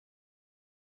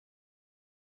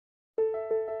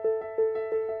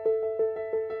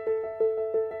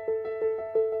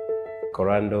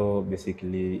Korando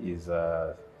basically is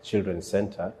a children's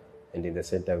center, and in the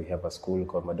center we have a school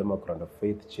called Madoma Korando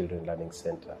Faith Children Learning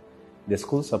Center. The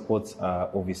school supports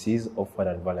overseas orphan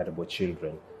and vulnerable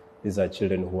children. These are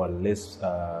children who are less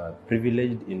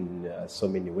privileged in so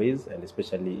many ways, and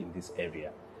especially in this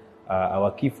area. Our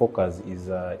key focus is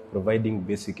providing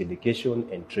basic education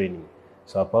and training.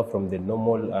 So apart from the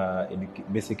normal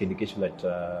basic education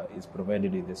that is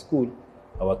provided in the school,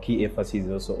 our key emphasis is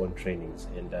also on trainings.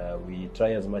 And we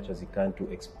try as much as we can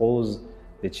to expose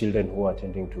the children who are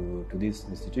attending to this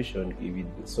institution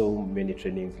with so many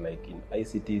trainings like in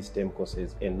ICT, STEM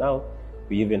courses, and now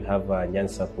we even have a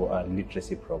Nyansapo, a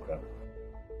literacy program.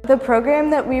 The program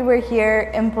that we were here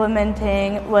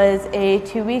implementing was a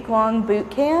 2-week-long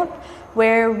boot camp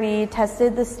where we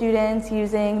tested the students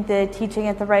using the teaching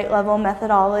at the right level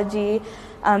methodology,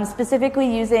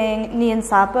 specifically using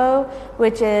Nyansapo,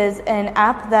 which is an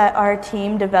app that our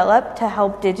team developed to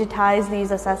help digitize these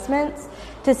assessments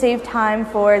to save time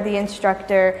for the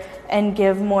instructor and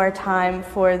give more time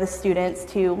for the students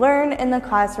to learn in the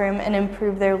classroom and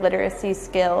improve their literacy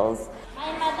skills.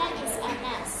 My mother is a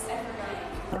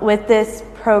nurse. With this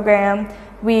program,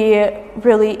 we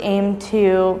really aim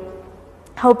to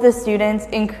help the students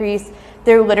increase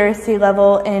their literacy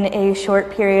level in a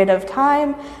short period of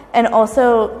time and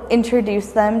also introduce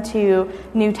them to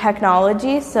new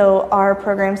technology. So our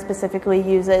program specifically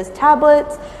uses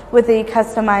tablets with a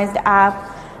customized app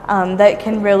that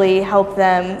can really help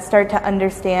them start to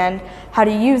understand how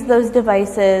to use those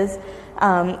devices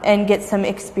and get some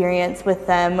experience with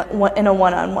them in a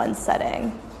one-on-one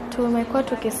setting. Tumekuwa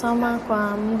tukisoma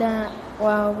kwa muda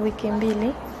wa wiki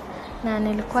mbili na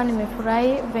nilikuwa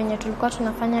nimefurahi venye tulikuwa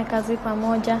tunafanya kazi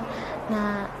pamoja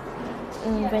na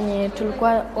venye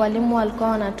tulikuwa walimu walikuwa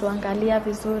wanatuangalia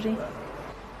vizuri.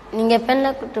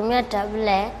 Ningependa kutumia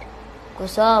tablet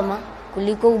kusoma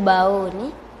kuliko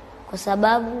ubaoni kwa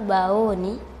sababu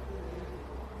ubaoni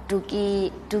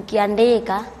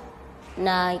tukiandika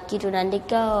na kitu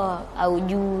naandika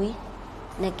haujui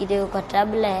na kitu kwa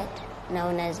tablet na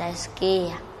unaweza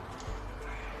sikia.